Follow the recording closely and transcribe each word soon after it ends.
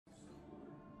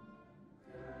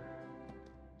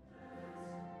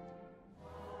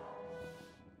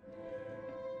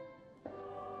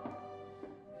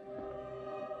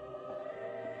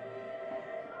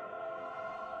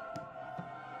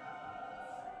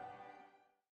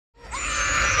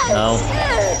No.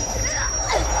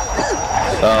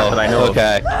 Oh, but I know.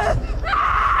 Okay.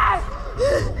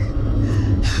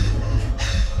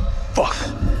 Fuck.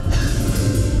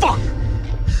 Fuck.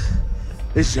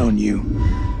 This is on you.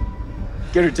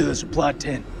 Get her to the supply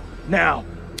tent. Now.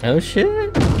 Oh shit.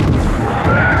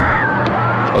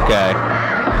 Okay.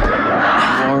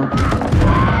 Arm.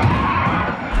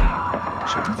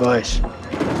 Some advice.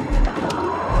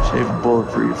 Save a bullet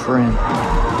for your friend.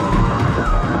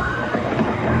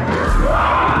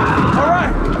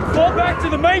 Alright, fall back to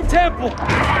the main temple.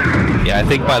 Yeah, I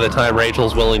think by the time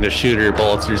Rachel's willing to shoot her,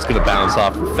 bullets are just gonna bounce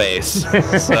off her face.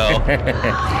 So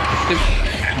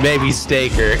maybe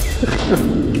stake her.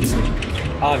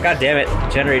 Oh god damn it!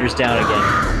 Generator's down again.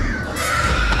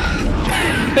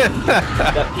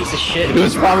 That piece of shit. It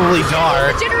was probably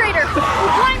Dar. Generator!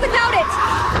 We're flying without it!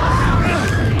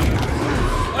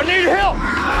 I need help!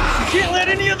 You can't let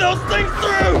any of those things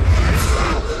through!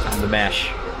 The mash.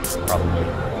 Probably.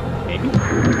 Maybe.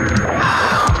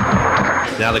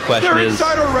 Now the question They're is,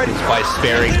 inside already. by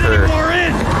sparing her, More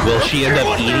in! will she end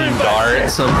up eating Dar at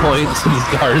some point since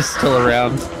Dar's still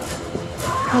around?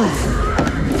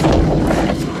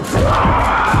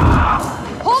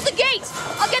 Hold the gate!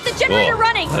 I'll get the generator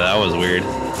running! That was weird.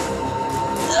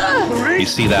 You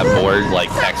see that board like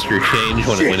texture change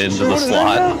when it went into the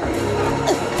slot?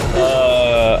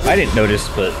 I didn't notice,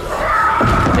 but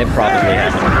it probably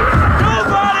happened.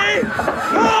 Nobody!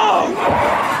 No!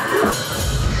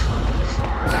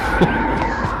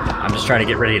 I'm just trying to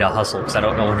get ready to hustle because I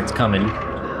don't know when it's coming.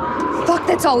 Fuck,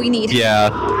 that's all we need. Yeah.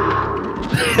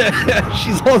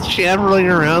 She's all shambling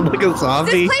around like a Is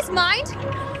zombie. this place mined?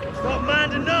 Not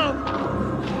mine enough.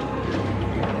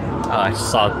 I just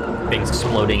saw things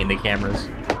exploding in the cameras.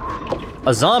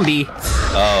 A zombie?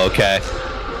 Oh, okay.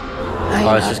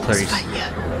 Oh, it's just Clarice.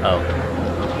 Oh.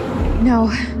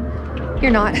 No,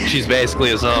 you're not. She's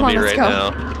basically a zombie let's right go.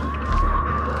 now.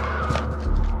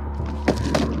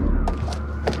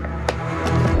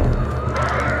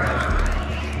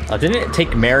 Didn't it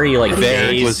take Mary like If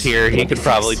Eric days? was here, he could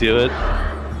probably do it.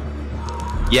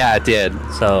 Yeah, it did.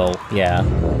 So, yeah.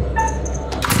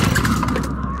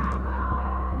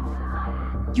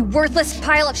 You worthless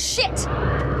pile of shit!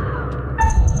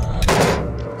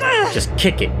 Just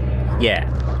kick it. Yeah.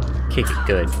 Kick it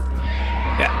good.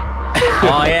 Yeah.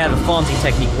 Oh yeah, the Fonzie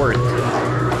technique worked.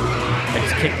 I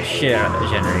just kicked the shit out of the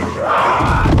generator.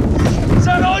 Is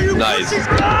that all you Nice. pussies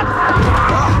got?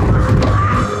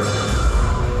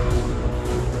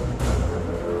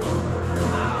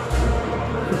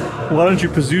 Why don't you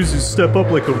Pazuzu step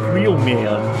up like a real man?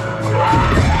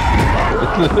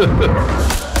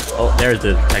 Oh, there's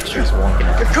the textures wonking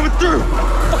out. They're coming through!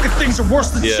 Fucking things are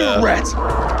worse than Yeah. sewer rats!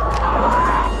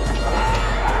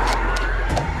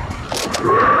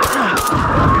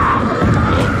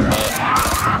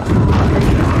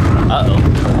 Uh-oh.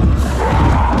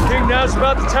 I think now's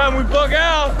about the time we bug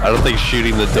out! I don't think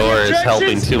shooting the door is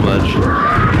helping too much.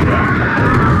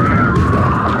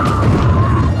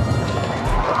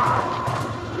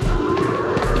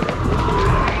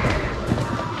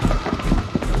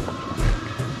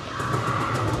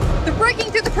 They're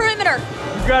breaking through the perimeter!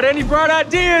 You got any bright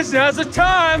ideas? Now's the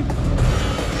time!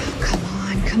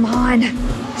 Come on.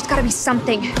 There's gotta be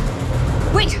something.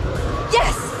 Wait!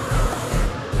 Yes!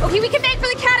 Okay, we can make for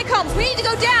the catacombs! We need to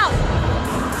go down!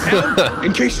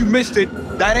 In case you missed it,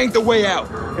 that ain't the way out.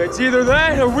 It's either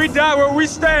that or we die where we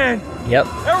stand. Yep.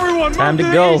 Everyone, Time move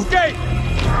to to go. the east gate.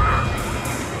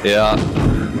 Yeah.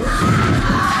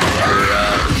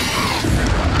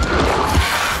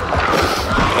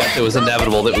 I guess it was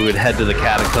inevitable that we would head to the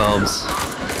catacombs.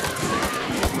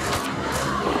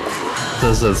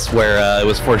 This is where it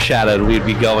was foreshadowed we'd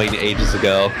be going ages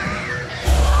ago.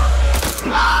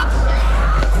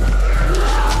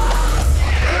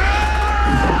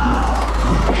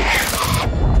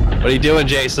 What are you doing,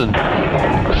 Jason? You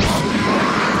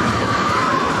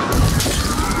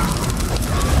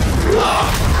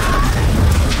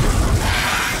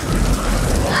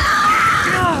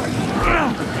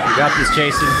got this,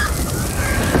 Jason.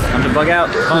 Time to bug out.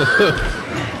 Come on.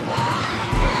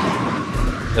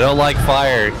 I don't like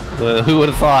fire. Who would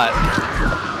have thought?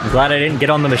 I'm glad I didn't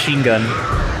get on the machine gun.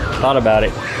 Thought about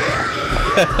it.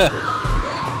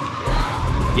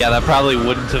 Yeah, that probably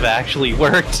wouldn't have actually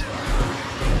worked.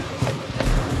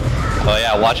 Oh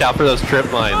yeah, watch out for those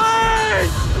trip mines.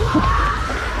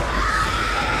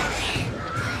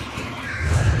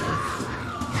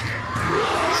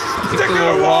 Stick to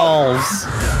the walls.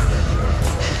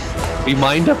 We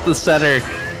mined up the center.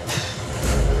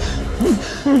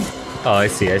 Oh, I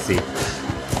see, I see.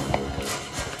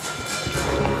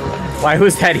 Why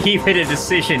was that even a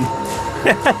decision?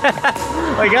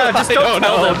 Like, just don't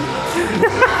tell them.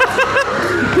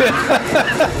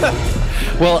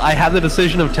 Well, I had the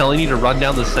decision of telling you to run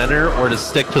down the center or to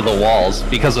stick to the walls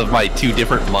because of my 2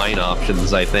 different mine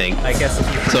options, I think. I guess if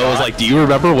you forgot. So it was like, do you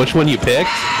remember which one you picked?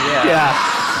 Yeah.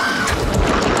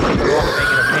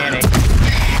 Making a panic.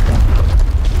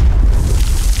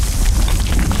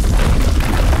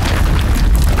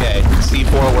 Okay,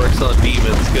 C4 works on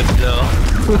demons, good to know.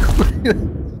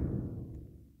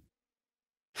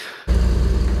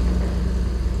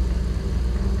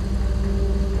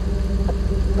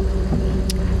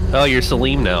 Oh, you're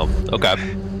Salim now. Okay.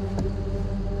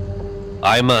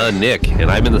 I'm Nick, and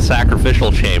I'm in the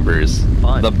sacrificial chambers.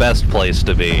 Fun. The best place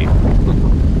to be.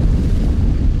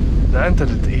 ده انت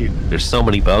اللي تقيل. There's so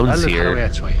many bones قلل here.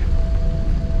 الحلويات شوية.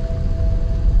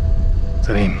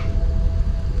 سليم.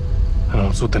 أنا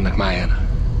مبسوط إنك معايا أنا.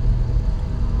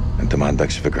 انت ما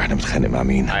عندكش فكرة احنا بنتخانق مع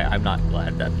مين؟ I'm not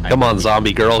glad that. Come on,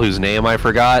 zombie girl whose name I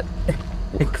forgot.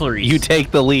 Clarice. You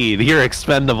take the lead. You're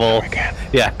expendable. Again.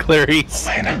 Yeah, Clarice.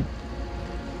 هنا.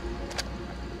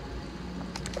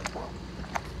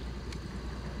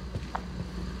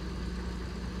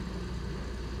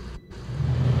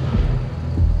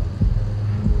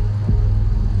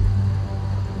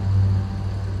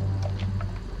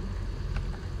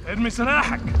 ارمي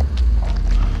سلاحك.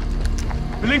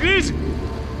 بالإنجليزي.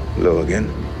 Hello again.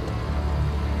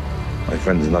 My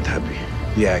friend is not happy.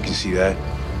 Yeah, I can see that.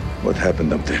 What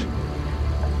happened up there?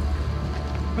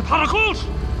 ما تحركوش.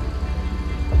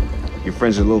 Your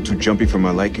friend's a little too jumpy for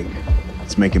my liking.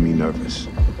 It's making me nervous.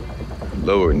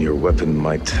 Lowering your weapon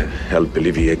might help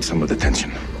alleviate some of the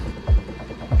tension.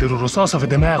 اديله الرصاصة في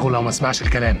دماغه لو ما سمعش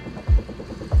الكلام.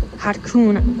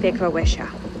 هتكون فكرة وحشة.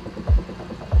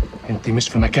 انت مش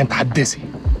في مكان تحدثي.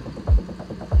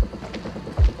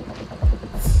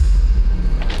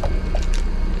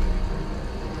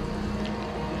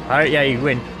 Alright, yeah, you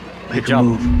win. Make a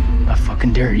move. I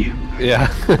fucking dare you. Yeah.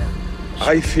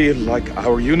 I feel like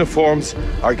our uniforms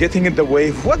are getting in the way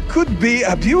of what could be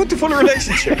a beautiful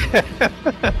relationship.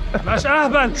 مش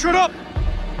أهبل. Shut up!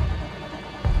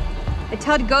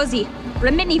 Atad Gozi,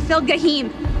 Remini Fil Gahim.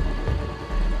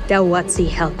 Dawatsi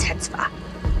Hel Tetzva.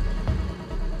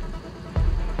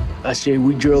 I say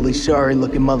we drill these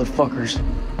sorry-looking motherfuckers.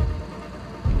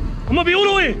 هما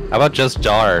بيقولوا إيه؟ How about just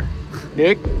Jar?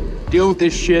 Nick, deal with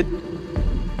this shit.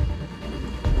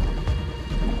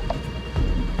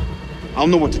 I don't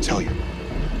know what to tell you.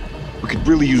 We could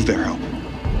really use their help.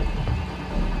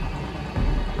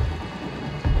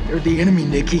 They're the enemy,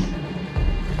 Nicky.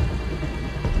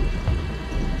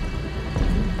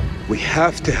 We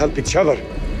have to help each other.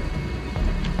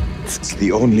 It's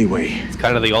the only way. It's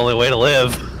kind of the only way to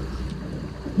live.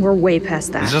 We're way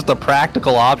past that. It's just a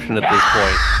practical option at this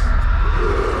point.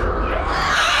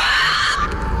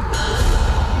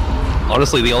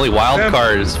 Honestly, the only wild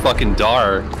card is fucking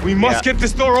Dar. We must get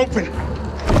this door open.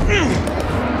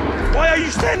 Why are you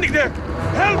standing there?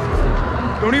 Help!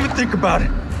 Don't even think about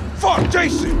it. Fuck,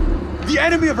 Jason! The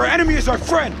enemy of our enemy is our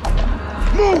friend.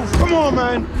 Move! Come on,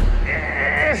 man!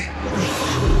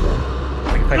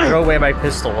 If I throw away my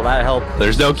pistol, will that help?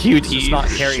 There's no QT. Just not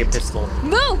carry a pistol.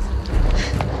 Move!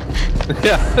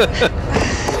 Yeah.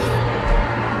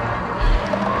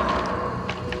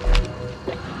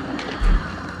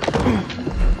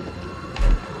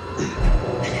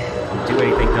 Do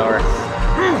anything, Dar.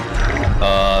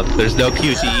 There's no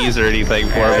QTEs or anything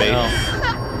for me.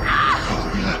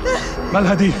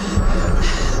 مالها دي؟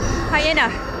 Hyena,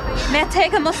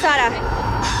 Mateka Mosara.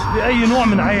 بأي نوع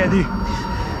من عيا دي؟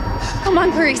 Come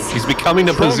on, Clarice. He's becoming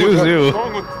a Pazuzu.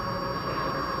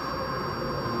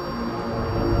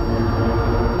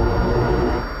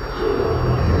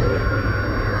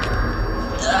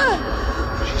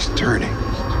 She's turning.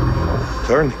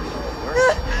 Turn.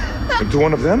 Into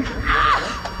one of them?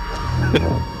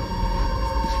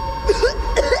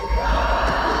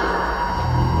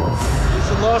 It's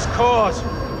a lost cause.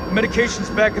 Medication's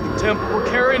back at the temple. We're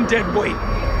carrying dead weight.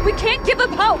 We can't give up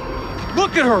hope.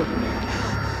 Look at her.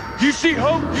 You see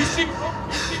hope? You see hope?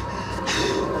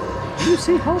 You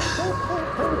see hope?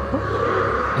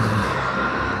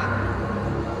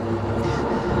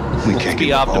 We Let's can't be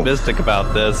give up hope. optimistic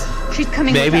about this. She's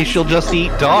coming Maybe with us. she'll just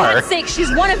eat For Dar. God's sake,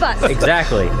 she's one of us.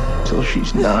 Exactly. Till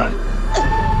she's not.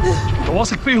 أنت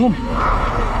واثق فيهم؟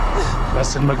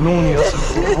 بس المجنون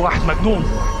يثق واحد مجنون.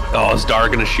 Oh, is Dar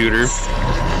gonna shoot her?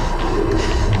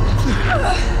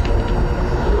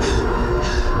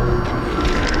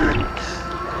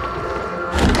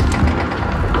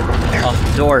 Oh,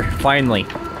 door, finally.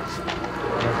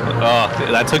 Oh,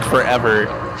 that took forever.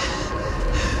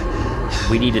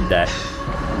 We needed that.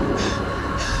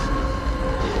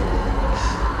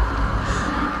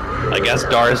 I guess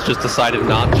Dar's just decided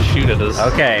not to shoot at us.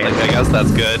 Okay. Like, I guess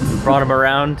that's good. Brought him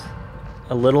around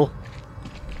a little.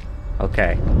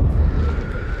 Okay.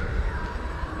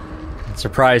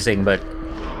 Surprising, but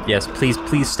yes,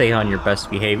 please stay on your best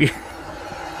behavior.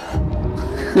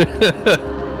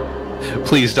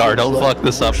 Please, Dar, don't fuck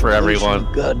this up for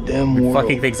everyone. Goddamn world.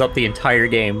 Fucking things up the entire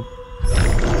game.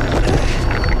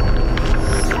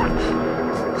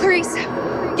 Clarice,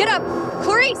 get up!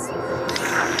 Clarice!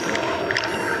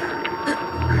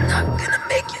 I'm gonna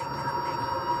make it.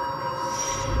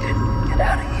 Get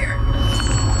out of here.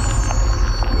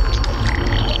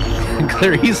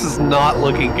 Clarice is not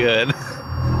looking good.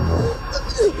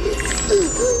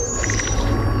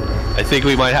 I think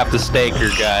we might have to stake her,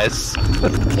 guys.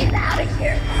 Get out of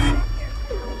here.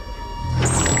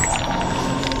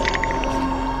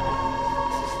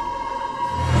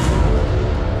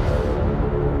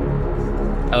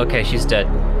 Okay, she's dead.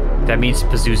 That means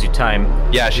Pazuzu time.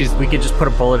 Yeah, We could just put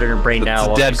a bullet in her brain now.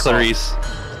 while dead she's Clarice.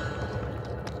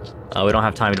 we don't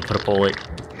have time to put a bullet.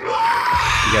 We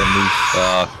gotta move.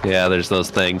 Yeah, there's those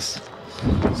things.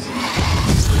 Objective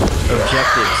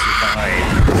survive.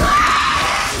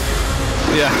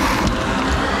 Yeah.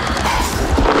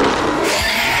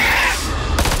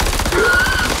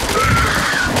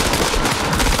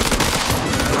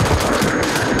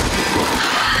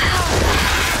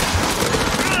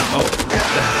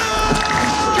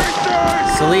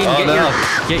 Celine,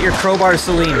 get your crowbar,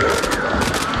 Celine.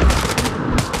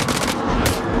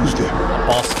 Who's there?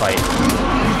 Boss fight.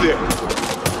 Who's there?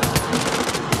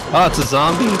 Oh, it's a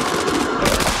zombie.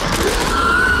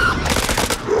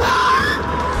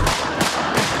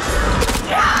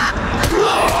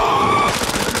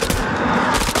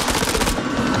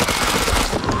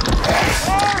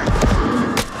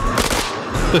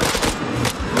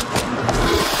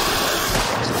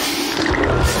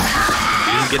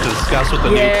 You get to discuss with the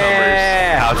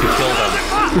newcomers how to kill them.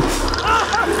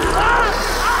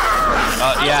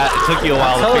 Yeah, it took you a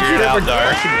while to figure it out,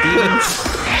 Dar.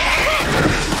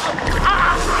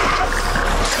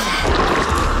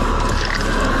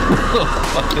 Oh,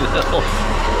 fucking hell.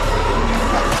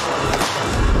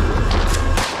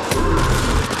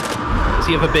 Does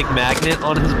he have a big magnet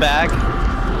on his back?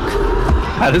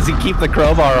 How does he keep the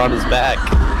crowbar on his back?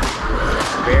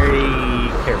 Very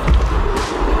careful.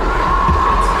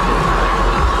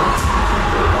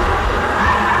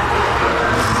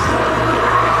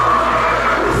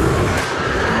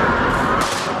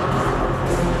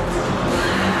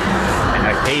 And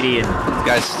Arcadian. This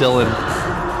guy's still in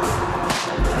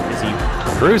Is he?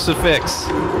 crucifix.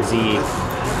 Is he?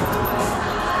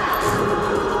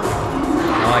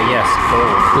 Oh yes,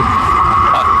 gold.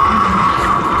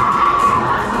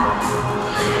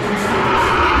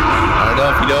 I don't know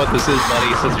if you know what this is,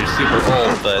 buddy, since you're super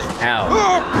old, but Ow.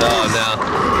 no.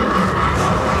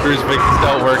 Crucifixes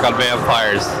don't work on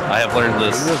vampires. I have learned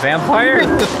Is this. he a vampire?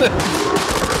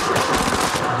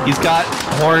 He's got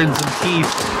horns and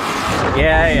teeth.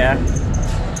 Yeah.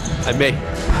 I may.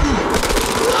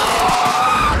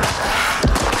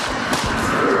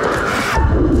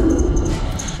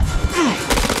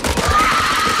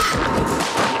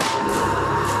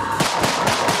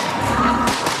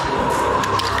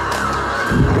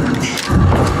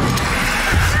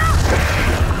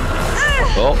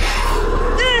 Oh.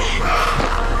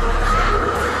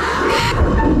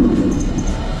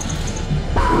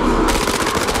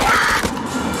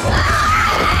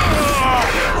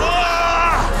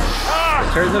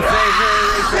 Turn the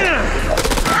favor.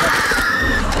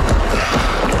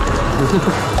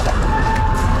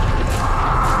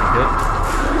 Good.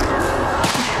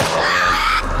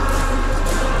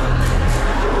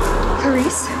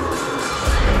 Clarice?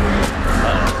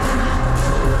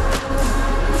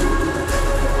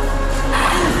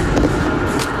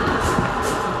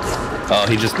 Oh,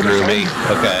 he just threw me.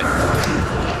 Okay.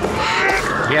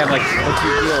 Yeah, like, what's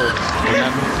your deal?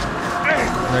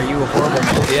 Are you a horrible?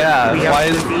 Yeah, We have why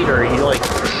to is- defeat her. He like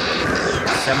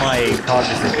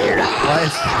semi-cognizant here. Why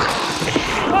is?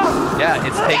 Yeah,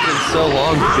 it's taken so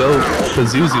long to go to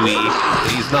Zoozy.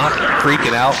 He's not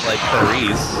freaking out like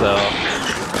Clarice, so.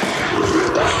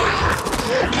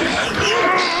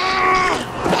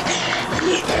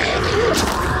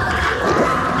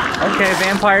 Okay,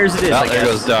 vampires it is. Oh, I there guess.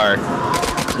 goes Dar.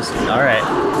 Just, all right.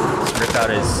 Let's rip out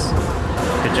his.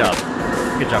 Good job.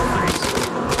 Good job, Clarice.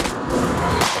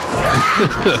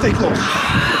 Stay close.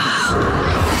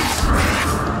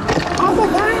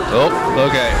 Oh,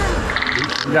 okay.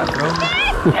 You got thrown?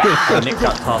 Oh, Nick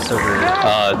got tossed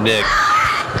over Nick.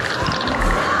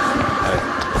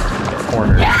 the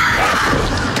corner.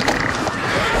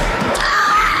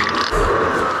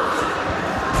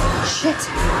 Shit.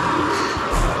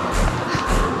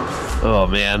 Oh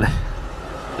man,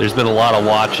 there's been a lot of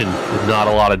watching, not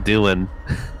a lot of doing.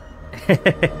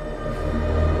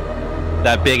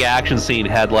 That big action scene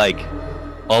had like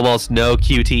almost no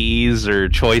QTEs or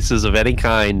choices of any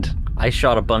kind. I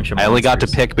shot a bunch of I monsters. only got to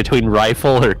pick between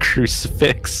rifle or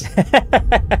crucifix.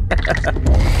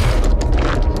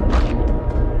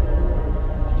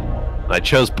 I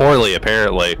chose poorly,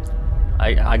 apparently.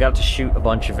 I got to shoot a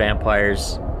bunch of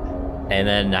vampires, and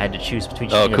then I had to choose between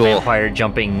shooting a vampire,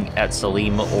 jumping at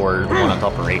Salim, or the one on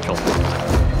top of Rachel.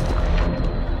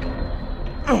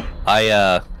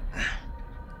 I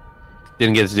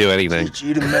didn't get to do anything. Teach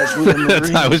you to mess with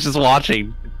the I was just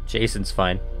watching. Jason's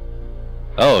fine.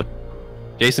 Oh,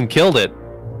 Jason killed it.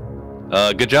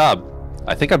 Good job.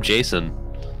 I think I'm Jason.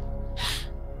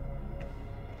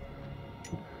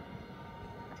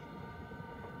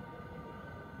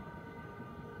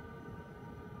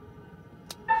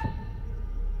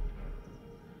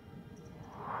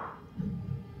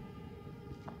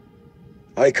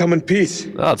 I come in peace.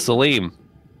 Oh, it's Salim.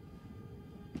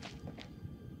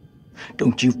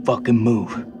 Don't you fucking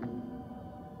move.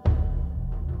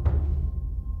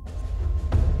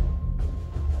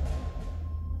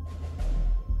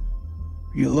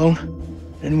 You alone?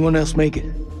 Anyone else make it?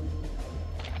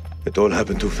 It all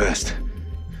happened too fast.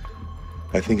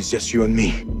 I think it's just you and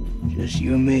me. Just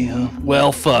you and me, huh?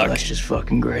 Well, fuck. That's just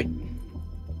fucking great.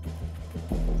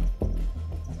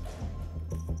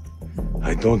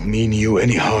 I don't mean you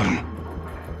any harm.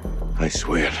 I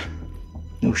swear.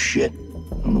 No shit.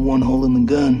 I'm the one holding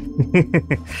the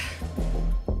gun.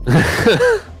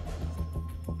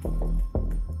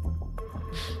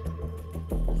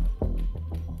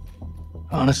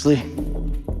 Honestly,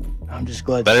 I'm just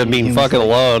glad. Better than being fucking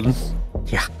alone.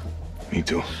 Yeah. Me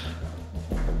too.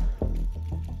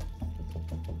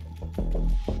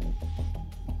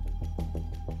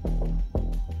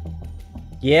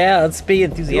 Yeah, let's be The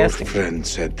old enthusiastic. friend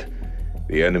said,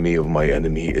 "The enemy of my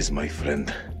enemy is my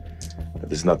friend."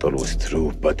 That is not always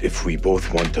true, but if we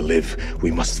both want to live,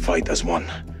 we must fight as one.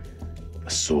 The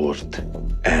sword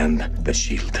and the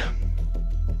shield.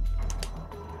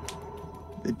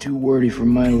 Bit too wordy for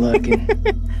my liking.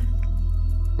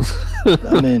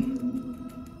 I'm in.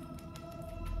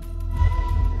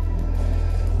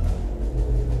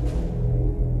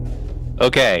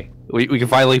 Okay, we can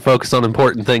finally focus on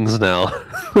important things now.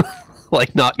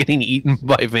 Like not getting eaten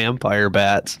by vampire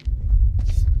bats.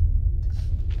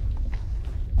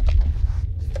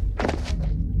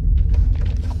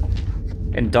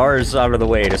 And Dar's out of the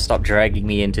way to stop dragging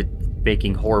me into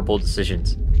making horrible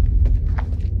decisions.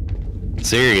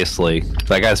 Seriously,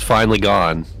 that guy's finally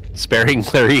gone. Sparing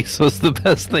Clarice was the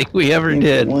best thing we ever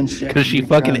did, because she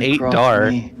fucking ate Dar.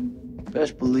 Me.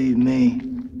 Best believe me.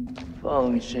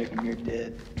 Following second, you're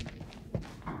dead.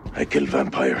 I kill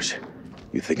vampires.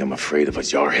 You think I'm afraid of a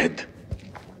jarhead?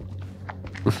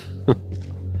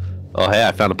 Oh hey,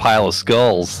 I found a pile of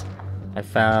skulls. I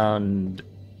found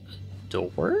a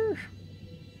door?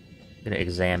 I'm gonna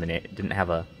examine it. It didn't have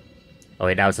a... Oh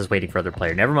wait, now it says waiting for other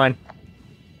player. Never mind.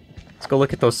 Let's go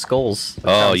look at those skulls. That Oh,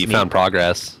 sounds you neat. found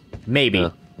progress. Maybe.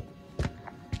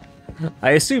 Yeah.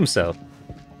 I assume so.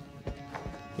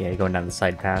 Yeah, you're going down the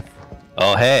side path.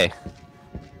 Oh hey,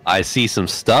 I see some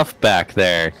stuff back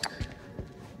there.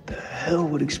 The hell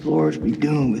would explorers be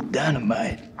doing with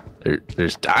dynamite?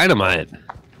 There's dynamite.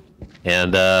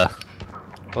 And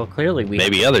Well, clearly we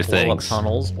maybe have to other blow up things.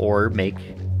 tunnels or make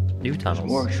new More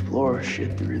tunnels. explorer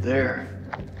shit through there.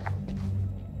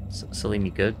 Salim,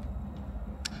 you good?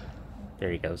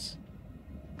 There he goes.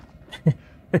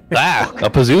 ah, a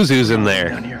Pazuzu's in there.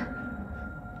 Down here.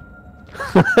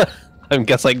 I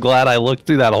guess I'm glad I looked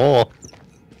through that hole.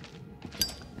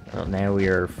 Well, now we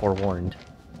are forewarned.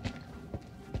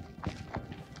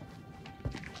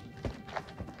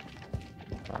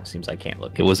 Oh, seems I can't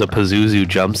look. It was a Pazuzu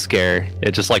jump scare.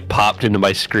 It just like popped into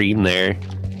my screen there.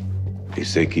 They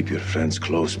say keep your friends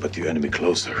close, but your enemy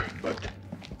closer. But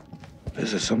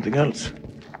this is something else.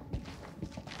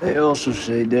 They also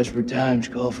say desperate times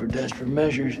call for desperate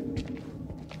measures.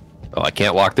 Oh, I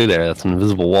can't walk through there. That's an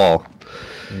invisible wall.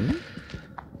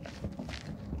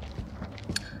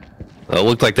 Well, it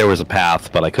looked like there was a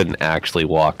path, but I couldn't actually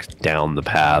walk down the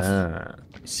path.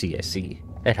 I see.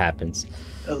 It happens.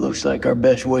 That looks like our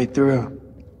best way through.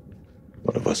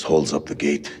 One of us holds up the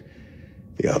gate.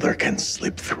 The other can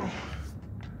slip through.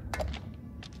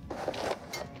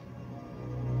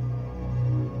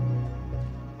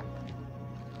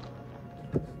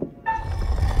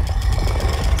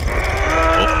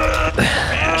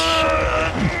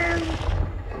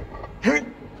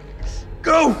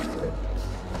 Go!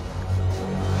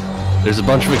 There's a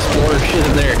bunch of explorer shit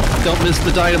in there. Don't miss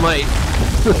the dynamite.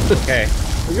 Okay.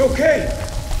 Are you okay?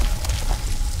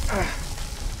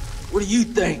 What do you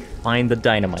think? Find the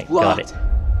dynamite. Got Locked. it.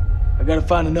 I gotta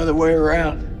find another way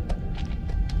around.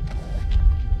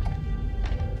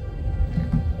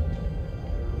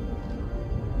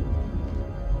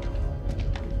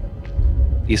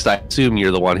 At least I assume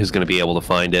you're the one who's going to be able to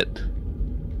find it.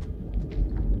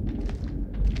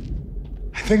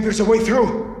 I think there's a way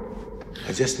through.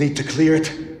 I just need to clear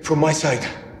it from my side.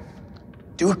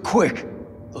 Do it quick.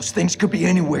 Those things could be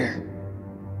anywhere.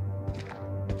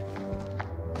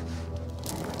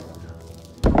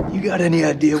 You got any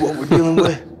idea what we're dealing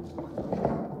with?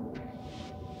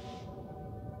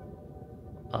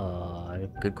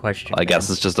 Good question. I guess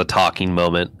it's just a talking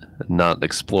moment, not an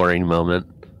exploring moment.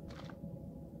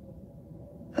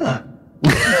 Huh.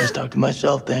 Just talk to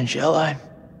myself then, shall I?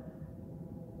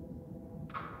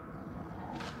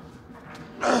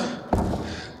 Go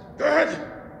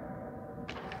ahead.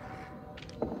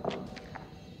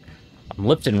 I'm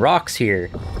lifting rocks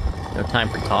here. No time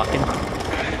for talking.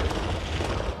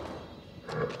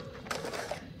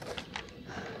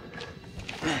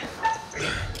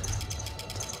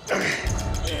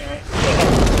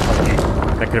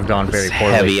 That could have gone very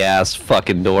poorly. Heavy ass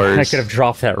fucking doors. I could have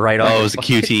dropped that right off. Oh, it was a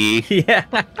QTE. Yeah.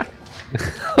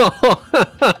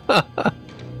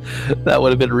 That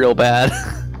would have been real bad.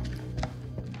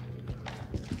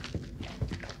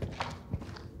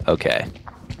 Okay.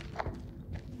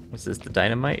 Was this the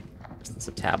dynamite? Is this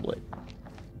a tablet?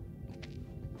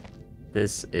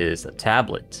 This is a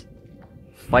tablet.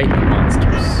 Fight the monsters.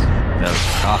 That was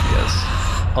Kafka's.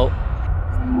 Oh.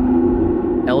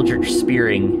 Eldritch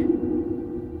spearing.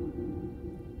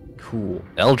 Cool.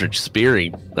 Eldritch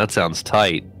spearing. That sounds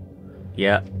tight.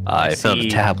 Yeah. I found a see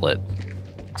tablet.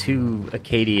 2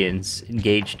 Acadians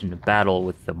engaged in a battle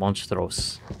with the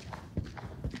monstros.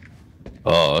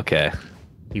 Oh, okay.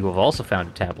 You have also found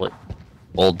a tablet.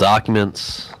 Old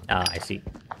documents. Ah, I see.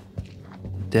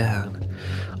 Dad.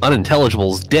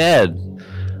 Unintelligible's dead.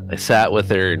 I sat with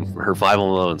her in her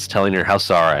final moments, telling her how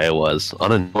sorry I was.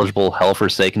 Unintelligible,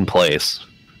 hell-forsaken place.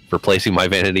 For placing my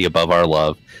vanity above our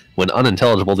love. When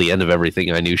unintelligible, the end of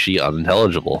everything, I knew she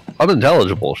unintelligible.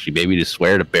 Unintelligible, she made me to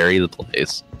swear to bury the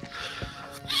place.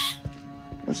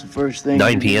 What's the first thing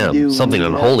 9 you do p.m. when Something you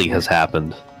get unholy out has here?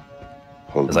 happened.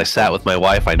 As I sat with my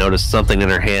wife, I noticed something in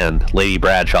her hand, Lady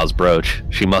Bradshaw's brooch.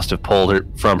 She must have pulled it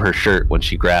from her shirt when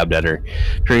she grabbed at her.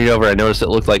 Turning it over, I noticed it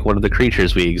looked like one of the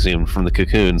creatures we exhumed from the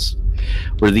cocoons.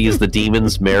 Were these the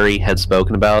demons Mary had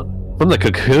spoken about? From the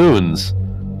cocoons!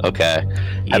 Okay.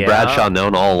 Had Yeah. Bradshaw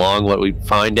known all along what we'd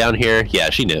find down here? Yeah,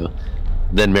 she knew.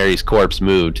 Then Mary's corpse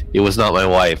moved. It was not my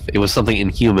wife. It was something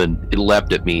inhuman. It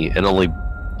leapt at me, and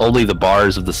only the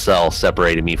bars of the cell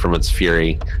separated me from its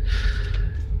fury.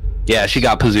 Yeah, she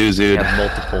got Pazuzu'd. You have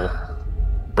multiple.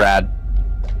 Brad.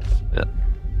 Yeah.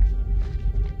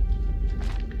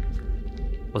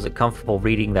 Was it comfortable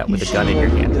reading that with You a gun in seem your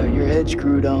like hand? You got your head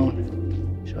screwed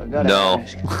on. So I gotta No.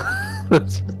 ask,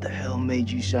 what the hell made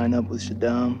you sign up with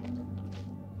Saddam?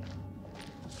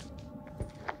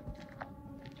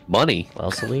 Money.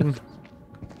 Well, Salim,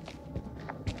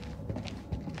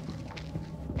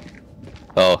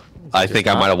 Oh, I just think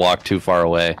I not? might have walked too far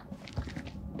away.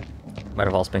 might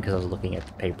have also been because I was looking at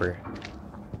the paper.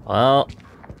 Well,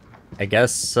 I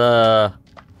guess, Oh,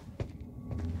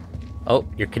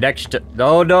 your connection to...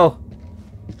 Oh, no!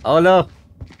 Oh, no!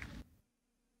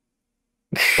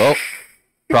 Oh,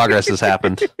 progress has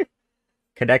happened.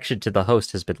 Connection to the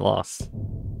host has been lost.